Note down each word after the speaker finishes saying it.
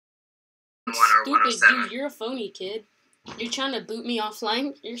or Stupid, 107. dude. You're a phony, kid. You're trying to boot me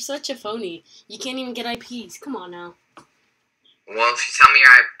offline? You're such a phony. You can't even get IPs. Come on now. Well, if you tell me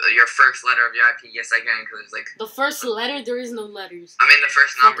your first letter of your IP, yes, I can, because it's like... The first letter? There is no letters. I mean the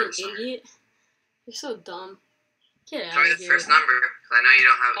first number. Fucking idiot. You're so dumb. Get out Tell me of the here. first number, because I know you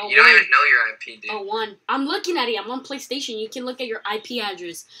don't have... You don't even know your IP, dude. 01. I'm looking at it. I'm on PlayStation. You can look at your IP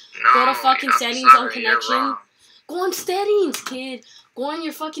address. No, Go to fucking I'm settings sorry, on connection. You're wrong. Go on settings, kid. Go on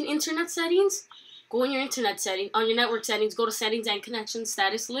your fucking internet settings. Go on your internet setting, on your network settings. Go to settings and connection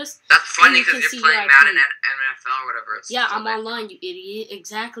status list. That's funny you because can you're see playing your IP. Madden and NFL or whatever. It's Yeah, I'm called. online, you idiot.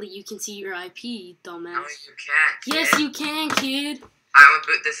 Exactly. You can see your IP, you dumbass. No, you can't, kid. Yes, you can, kid. I'm gonna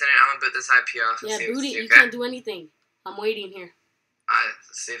boot this in. I'm gonna boot this IP off. Yeah, see boot it. You You can't do anything. I'm waiting here.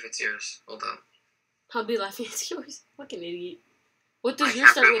 Let's see if it's yours. Hold on. I'll be laughing. It's yours. Fucking idiot. What does I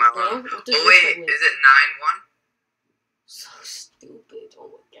yours can't start boot with, my bro? one. What does Oh yours wait, start with? is it 9-1? So stupid. Oh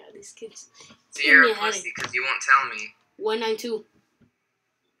my god, these kids. So you're a pussy because you won't tell me. 192.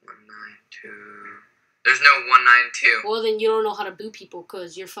 192. There's no 192. Well, then you don't know how to boot people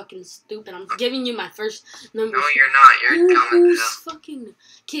because you're fucking stupid. I'm giving you my first number. No, you're not. You're dumb Who's as hell. fucking...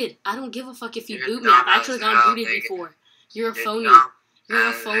 Kid, I don't give a fuck if you You're boot me. I've dumb actually as gotten hell, booted nigga. before. You're a phony. dumb You're a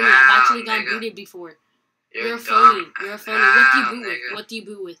as phony. hell, I've actually gotten nigga. booted before. You're a dumb phony. You're a as phony. What do you hell, boot with? nigga. What do you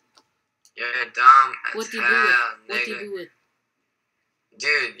boot with? You're dumb as What do you boot hell, with? What nigga. do you boot with?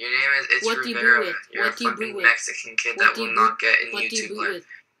 Dude, your name is It's What do you boot Rivera. with? You're What a do you boot fucking with? Mexican kid What that do you will boot- not get in What do you YouTube boot life. with?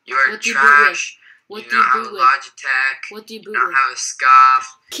 You are What do you boot with? trash. What You do you don't have a boot with? Logitech. What do you boot You don't with? have a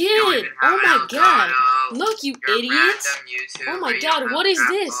scuff. You don't Kid! even have Oh an my god! Elgato. Look, you You're idiot! random YouTuber. Oh my You god, don't have what is crap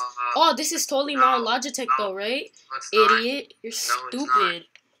this? all. Oh, this is totally No, not Logitech no. though, right? No, it's not. Idiot, you're No, it's not. stupid.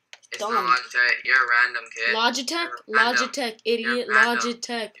 It's Dumb. not Logitech. You're a random kid. Logitech? You're random. Logitech, idiot. You're random.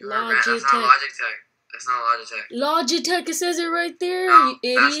 Logitech. You're That's not Logitech. Logitech. That's not Logitech. Logitech, it says it right there, No, you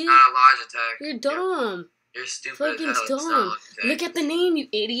idiot. that's not a Logitech. You're dumb. You're stupid Fucking as hell. It's dumb. not Logitech. Look at the name, you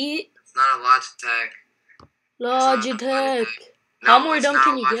idiot. It's not a Logitech. Logitech. No, How more it's dumb not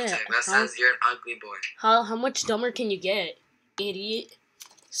can a you Logitech. get? That says you're an ugly boy. How much dumber can you get, idiot?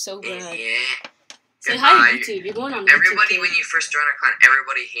 So bad. Idiot. Say hi to Goodbye. YouTube. You're going on YouTube. Everybody, kid. when you first joined our clan,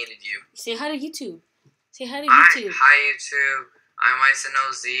 everybody hated you. Say hi to YouTube. Say hi to Hi, YouTube. hi YouTube. I'm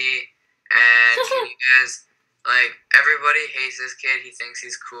IceN-oZ, and can you guys, like, everybody hates this kid. He thinks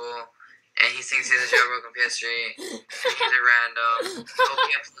he's cool, and he thinks he has a jailbroken PS3, and he's a random. Hope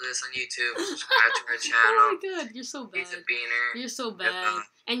you upload this on YouTube. Subscribe to our channel. Oh my god, you're so bad. He's a beaner. You're so Goodbye. bad.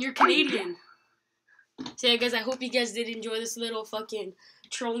 And you're Canadian. So yeah, guys, I hope you guys did enjoy this little fucking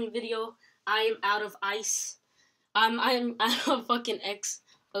trolling video. I am out of ice. I'm out of fucking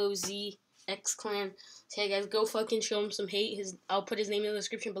IceN-oZ X clan. So yeah, guys, go fucking show him some hate. I'll put his name in the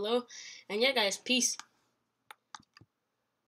description below. And yeah, guys, peace.